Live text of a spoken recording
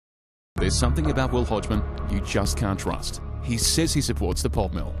There's something about Will Hodgman you just can't trust. He says he supports the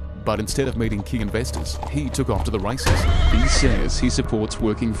pulp mill, but instead of meeting key investors, he took off to the races. He says he supports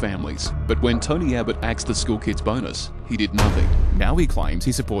working families, but when Tony Abbott axed the school kids bonus, he did nothing. Now he claims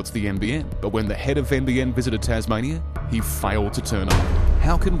he supports the NBN, but when the head of NBN visited Tasmania, he failed to turn up.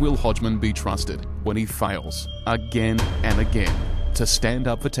 How can Will Hodgman be trusted when he fails again and again to stand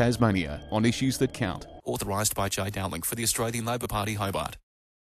up for Tasmania on issues that count? Authorised by Jay Dowling for the Australian Labor Party, Hobart.